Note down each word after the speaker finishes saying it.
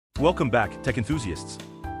Welcome back, tech enthusiasts.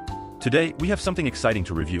 Today, we have something exciting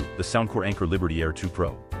to review, the Soundcore Anker Liberty Air 2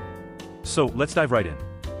 Pro. So, let's dive right in.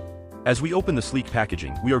 As we open the sleek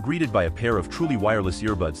packaging, we are greeted by a pair of truly wireless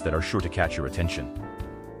earbuds that are sure to catch your attention.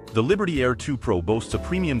 The Liberty Air 2 Pro boasts a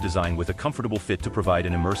premium design with a comfortable fit to provide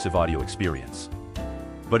an immersive audio experience.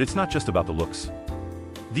 But it's not just about the looks.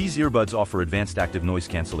 These earbuds offer advanced active noise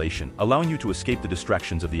cancellation, allowing you to escape the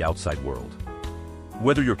distractions of the outside world.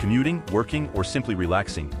 Whether you're commuting, working, or simply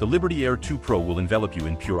relaxing, the Liberty Air 2 Pro will envelop you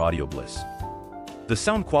in pure audio bliss. The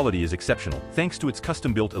sound quality is exceptional, thanks to its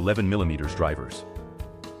custom-built 11mm drivers.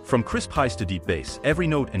 From crisp highs to deep bass, every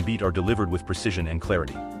note and beat are delivered with precision and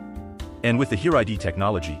clarity. And with the Hear ID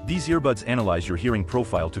technology, these earbuds analyze your hearing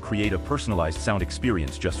profile to create a personalized sound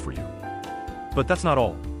experience just for you. But that's not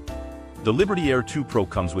all. The Liberty Air 2 Pro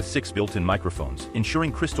comes with 6 built-in microphones,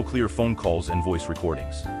 ensuring crystal-clear phone calls and voice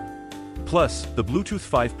recordings. Plus, the Bluetooth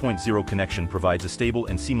 5.0 connection provides a stable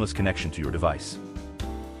and seamless connection to your device.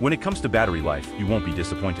 When it comes to battery life, you won't be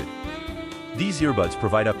disappointed. These earbuds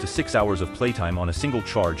provide up to 6 hours of playtime on a single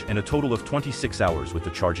charge and a total of 26 hours with the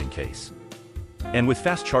charging case. And with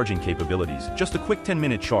fast charging capabilities, just a quick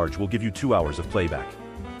 10-minute charge will give you 2 hours of playback.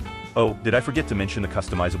 Oh, did I forget to mention the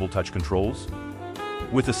customizable touch controls?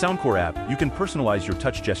 With the Soundcore app, you can personalize your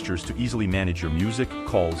touch gestures to easily manage your music,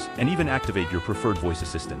 calls, and even activate your preferred voice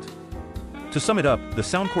assistant. To sum it up, the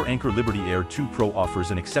Soundcore Anker Liberty Air 2 Pro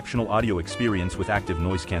offers an exceptional audio experience with active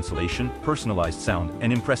noise cancellation, personalized sound,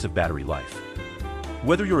 and impressive battery life.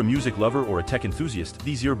 Whether you're a music lover or a tech enthusiast,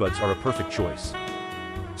 these earbuds are a perfect choice.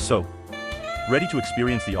 So, ready to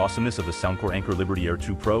experience the awesomeness of the Soundcore Anker Liberty Air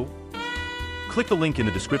 2 Pro? Click the link in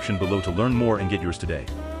the description below to learn more and get yours today.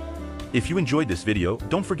 If you enjoyed this video,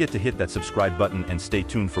 don't forget to hit that subscribe button and stay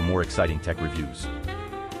tuned for more exciting tech reviews.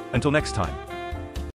 Until next time.